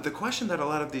 But the question that a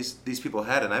lot of these people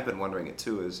had, and I've been wondering it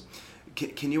too, is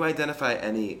can you identify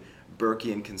any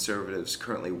Burkean conservatives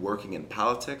currently working in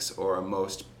politics, or are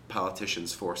most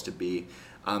politicians forced to be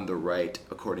on the right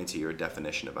according to your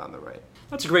definition of on the right?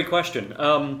 That's a great question.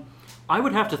 I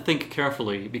would have to think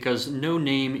carefully because no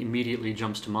name immediately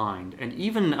jumps to mind, and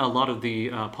even a lot of the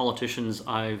politicians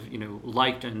I've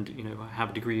liked and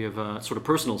have a degree of sort of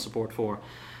personal support for,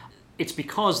 it's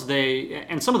because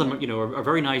and some of them, are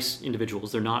very nice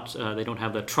individuals. They're not, they don't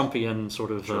have that Trumpian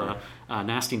sort of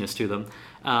nastiness to them.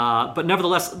 But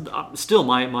nevertheless, still,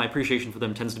 my appreciation for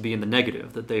them tends to be in the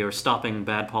negative, that they are stopping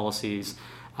bad policies.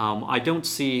 I don't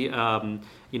see,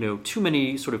 too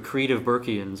many sort of creative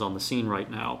Burkeans on the scene right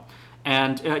now.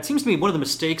 And it seems to me one of the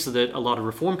mistakes that a lot of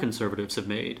reform conservatives have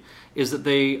made is that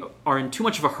they are in too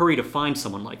much of a hurry to find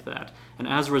someone like that. And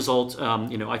as a result,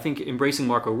 I think embracing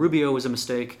Marco Rubio is a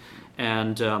mistake.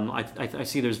 And I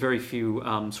see there's very few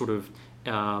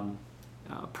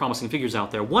promising figures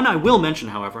out there. One I will mention,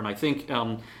 however, and I think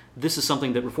this is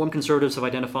something that reform conservatives have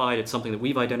identified. It's something that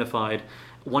we've identified.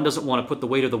 One doesn't want to put the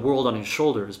weight of the world on his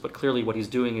shoulders, but clearly what he's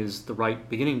doing is the right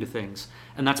beginning to things,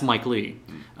 and that's Mike Lee.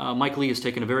 Mike Lee has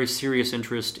taken a very serious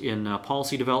interest in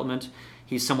policy development.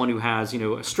 He's someone who has,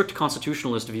 a strict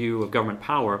constitutionalist view of government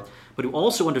power, but who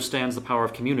also understands the power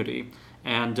of community.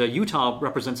 And Utah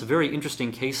represents a very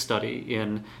interesting case study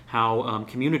in how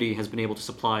community has been able to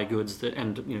supply goods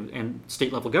and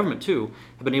state level government too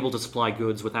have been able to supply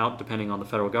goods without depending on the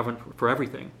federal government for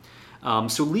everything.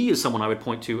 So Lee is someone I would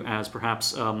point to as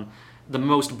perhaps the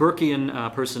most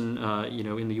Burkean person,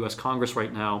 in the U.S. Congress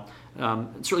right now.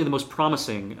 Certainly the most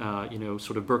promising,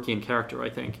 sort of Burkean character, I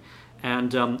think.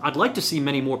 And I'd like to see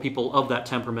many more people of that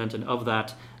temperament and of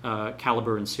that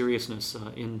caliber and seriousness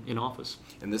in office.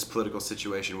 In this political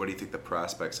situation, what do you think the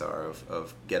prospects are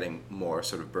of getting more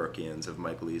sort of Burkeans of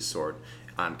Mike Lee's sort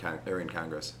in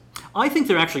Congress? I think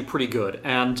they're actually pretty good.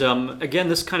 And again,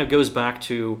 this kind of goes back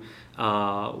to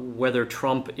whether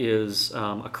Trump is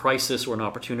a crisis or an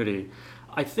opportunity.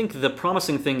 I think the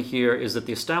promising thing here is that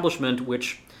the establishment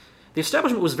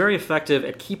was very effective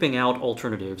at keeping out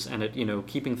alternatives and at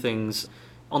keeping things.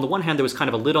 On the one hand, there was kind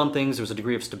of a lid on things. There was a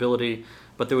degree of stability,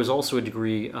 but there was also a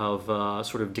degree of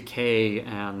sort of decay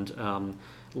and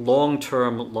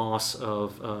long-term loss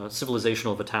of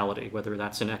civilizational vitality, whether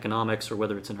that's in economics or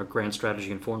whether it's in our grand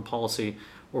strategy and foreign policy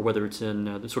or whether it's in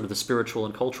the spiritual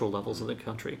and cultural levels of the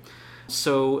country.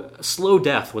 So slow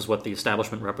death was what the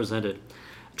establishment represented.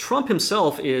 Trump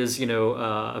himself is,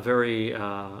 a very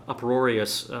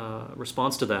uproarious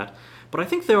response to that. But I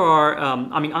think there are,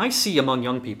 I see among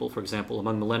young people, for example,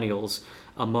 among millennials,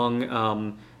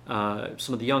 among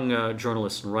some of the young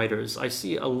journalists and writers, I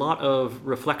see a lot of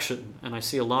reflection, and I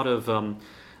see a lot of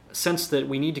sense that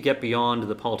we need to get beyond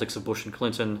the politics of Bush and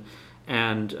Clinton.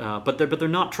 And but they're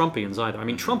not Trumpians either. I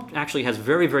mean, Trump actually has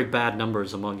very, very bad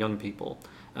numbers among young people.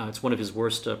 It's one of his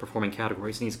worst performing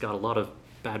categories, and he's got a lot of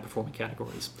bad performing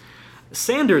categories.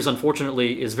 Sanders,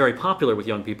 unfortunately, is very popular with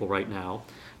young people right now,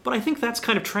 but I think that's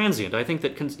kind of transient. I think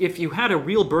that if you had a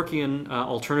real Burkean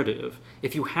alternative,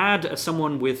 if you had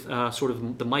someone with sort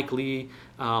of the Mike Lee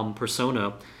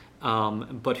persona,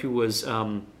 but who was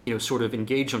sort of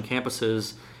engaged on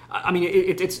campuses. I mean,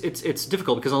 it's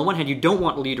difficult because on the one hand, you don't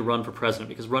want Lee to run for president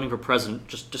because running for president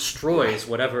just destroys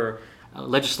whatever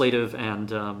legislative and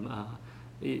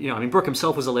Burke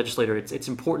himself was a legislator. It's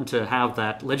important to have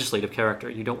that legislative character.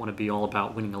 You don't want to be all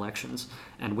about winning elections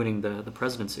and winning the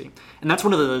presidency. And that's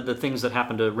one of the things that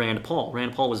happened to Rand Paul.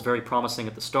 Rand Paul was very promising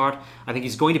at the start. I think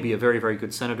he's going to be a very, very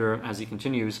good senator as he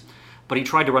continues. But he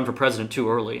tried to run for president too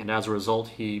early, and as a result,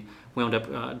 he wound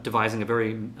up devising a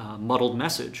very muddled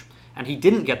message. And he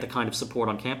didn't get the kind of support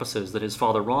on campuses that his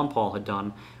father Ron Paul had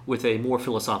done with a more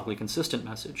philosophically consistent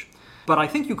message. But I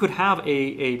think you could have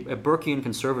a Burkean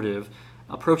conservative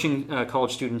approaching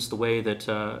college students the way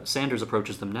that Sanders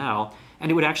approaches them now,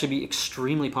 and it would actually be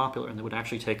extremely popular and it would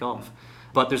actually take off.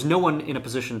 But there's no one in a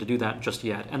position to do that just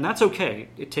yet, and that's okay.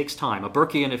 It takes time. A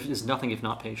Burkean is nothing if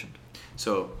not patient.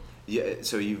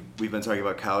 We've been talking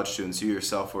about college students. You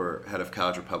yourself were head of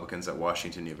college Republicans at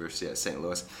Washington University at St.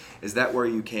 Louis. Is that where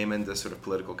you came into sort of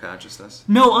political consciousness?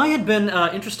 No, I had been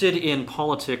interested in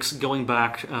politics going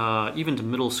back even to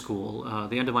middle school,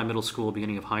 the end of my middle school,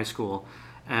 beginning of high school.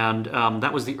 And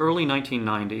that was the early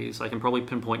 1990s. I can probably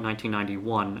pinpoint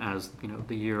 1991 as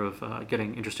the year of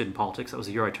getting interested in politics. That was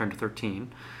the year I turned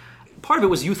 13. Part of it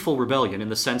was youthful rebellion in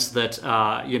the sense that,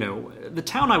 the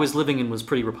town I was living in was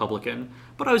pretty Republican,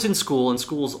 but I was in school, and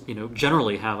schools,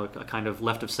 generally have a kind of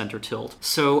left-of-center tilt.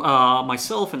 So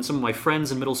myself and some of my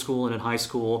friends in middle school and in high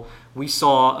school, we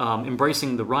saw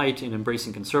embracing the right and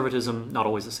embracing conservatism, not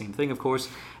always the same thing, of course,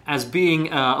 as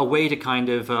being a way to kind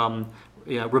of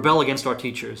rebel against our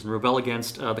teachers and rebel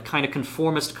against the kind of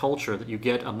conformist culture that you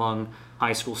get among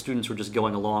high school students who are just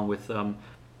going along with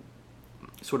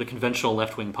sort of conventional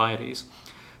left-wing pieties.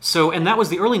 So, and that was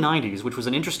the early 90s, which was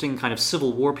an interesting kind of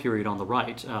civil war period on the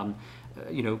right.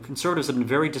 conservatives have been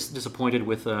very disappointed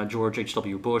with George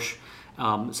H.W. Bush.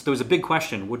 So there was a big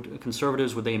question: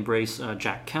 would they embrace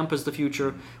Jack Kemp as the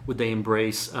future? Would they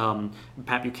embrace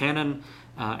Pat Buchanan?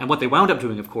 And what they wound up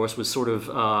doing, of course, was sort of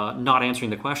not answering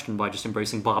the question by just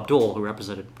embracing Bob Dole, who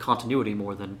represented continuity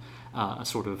more than a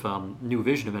sort of new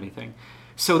vision of anything.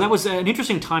 So that was an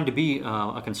interesting time to be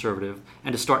a conservative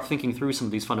and to start thinking through some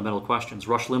of these fundamental questions.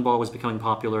 Rush Limbaugh was becoming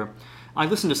popular. I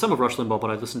listened to some of Rush Limbaugh,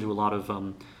 but I listened to a lot of...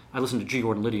 I listened to G.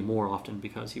 Gordon Liddy more often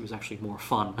because he was actually more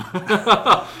fun.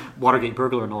 Watergate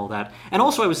Burglar and all that. And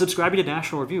also I was subscribing to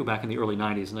National Review back in the early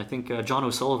 90s, and I think John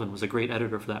O'Sullivan was a great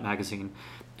editor for that magazine.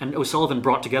 And O'Sullivan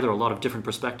brought together a lot of different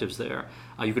perspectives there.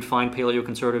 You could find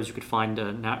paleo-conservatives, you could find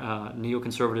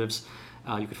neoconservatives,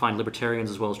 you could find libertarians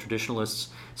as well as traditionalists.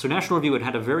 So National Review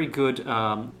had a very good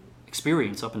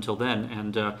experience up until then,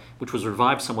 and which was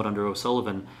revived somewhat under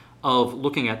O'Sullivan, of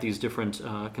looking at these different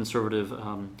conservative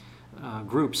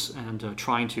groups and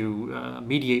trying to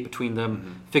mediate between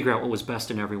them, figure out what was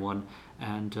best in everyone.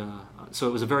 And so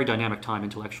it was a very dynamic time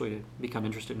intellectually to become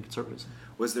interested in conservatism.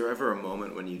 Was there ever a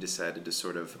moment when you decided to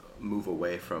sort of move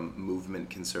away from movement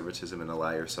conservatism and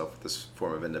ally yourself with this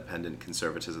form of independent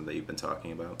conservatism that you've been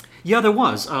talking about? Yeah, there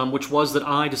was, which was that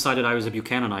I decided I was a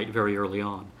Buchananite very early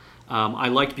on. I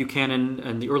liked Buchanan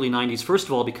in the early 90s, first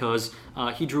of all, because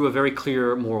he drew a very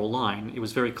clear moral line. It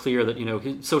was very clear that,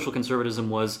 his social conservatism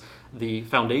was the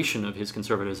foundation of his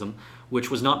conservatism,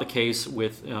 which was not the case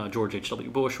with George H.W.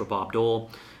 Bush or Bob Dole.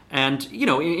 And,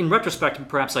 in retrospect,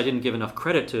 perhaps I didn't give enough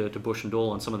credit to Bush and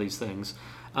Dole on some of these things.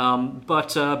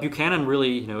 But Buchanan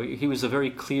really, he was a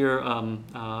very clear,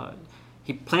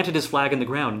 he planted his flag in the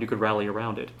ground and you could rally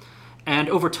around it. And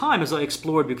over time, as I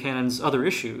explored Buchanan's other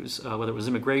issues, whether it was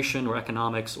immigration or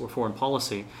economics or foreign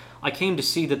policy, I came to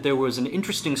see that there was an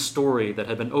interesting story that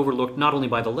had been overlooked not only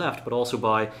by the left, but also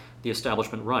by the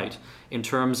establishment right, in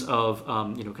terms of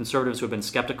conservatives who have been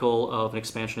skeptical of an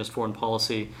expansionist foreign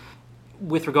policy.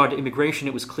 With regard to immigration,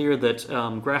 it was clear that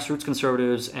grassroots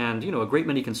conservatives and a great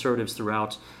many conservatives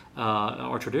throughout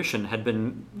our tradition had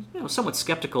been somewhat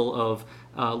skeptical of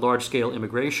large-scale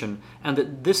immigration, and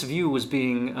that this view was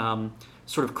being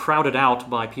sort of crowded out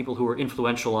by people who were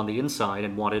influential on the inside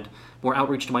and wanted more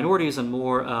outreach to minorities and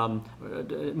more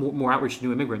outreach to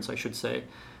new immigrants, I should say,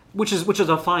 which is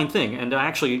a fine thing. And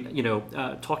actually,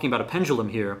 talking about a pendulum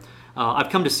here, I've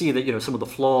come to see that some of the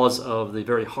flaws of the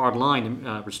very hard-line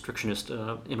restrictionist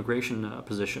immigration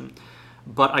position.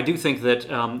 But I do think that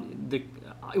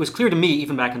it was clear to me,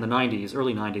 even back in the 90s,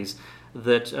 early 90s,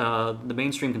 that the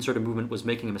mainstream conservative movement was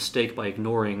making a mistake by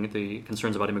ignoring the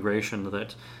concerns about immigration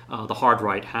that the hard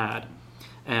right had.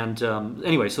 And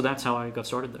anyway, so that's how I got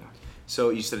started there. So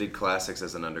you studied classics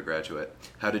as an undergraduate.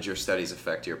 How did your studies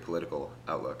affect your political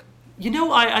outlook?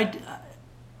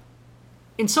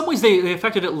 In some ways, they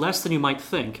affected it less than you might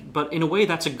think, but in a way,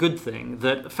 that's a good thing.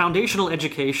 That foundational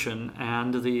education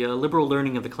and the liberal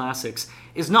learning of the classics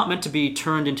is not meant to be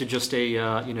turned into just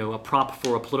a prop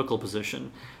for a political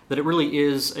position. That it really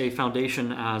is a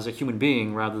foundation as a human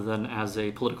being rather than as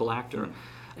a political actor.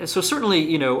 So certainly,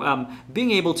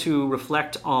 being able to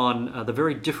reflect on the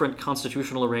very different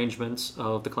constitutional arrangements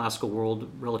of the classical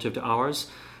world relative to ours,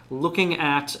 looking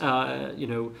at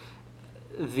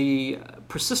the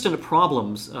persistent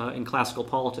problems in classical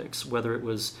politics, whether it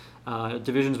was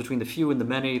divisions between the few and the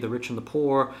many, the rich and the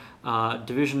poor,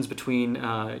 divisions between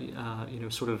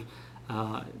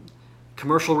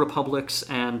commercial republics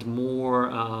and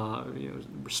more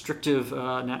restrictive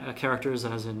characters,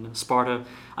 as in Sparta.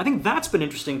 I think that's been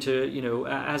interesting to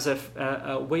as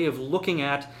a way of looking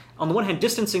at, on the one hand,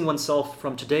 distancing oneself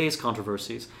from today's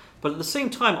controversies, but at the same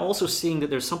time also seeing that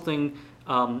there's something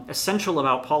essential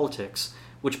about politics,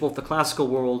 which both the classical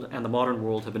world and the modern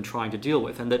world have been trying to deal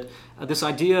with, and that this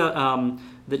idea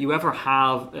that you ever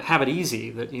have it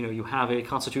easy, that you have a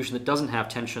constitution that doesn't have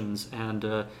tensions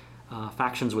and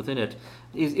factions within it,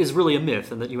 is really a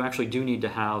myth, and that you actually do need to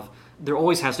have. There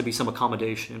always has to be some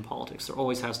accommodation in politics. There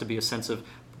always has to be a sense of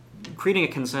creating a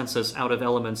consensus out of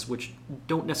elements which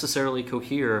don't necessarily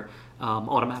cohere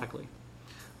automatically.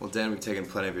 Well, Dan, we've taken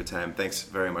plenty of your time. Thanks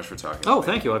very much for talking. Oh,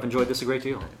 thank you. I've enjoyed this a great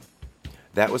deal.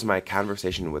 That was my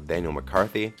conversation with Daniel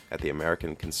McCarthy at The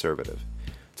American Conservative.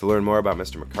 To learn more about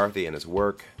Mr. McCarthy and his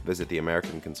work, visit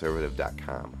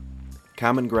theamericanconservative.com.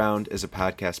 Common Ground is a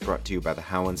podcast brought to you by the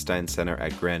Hauenstein Center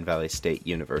at Grand Valley State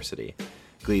University.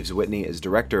 Gleaves Whitney is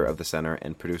director of the center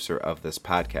and producer of this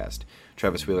podcast.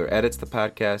 Travis Wheeler edits the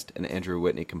podcast, and Andrew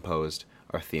Whitney composed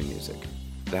our theme music.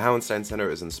 The Hauenstein Center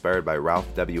is inspired by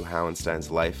Ralph W. Hauenstein's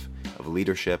life of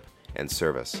leadership and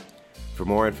service. For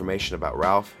more information about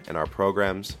Ralph and our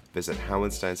programs, visit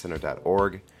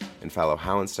hauensteincenter.org. and follow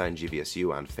Hauenstein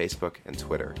GVSU on Facebook and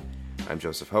Twitter. I'm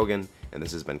Joseph Hogan, and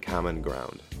this has been Common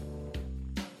Ground.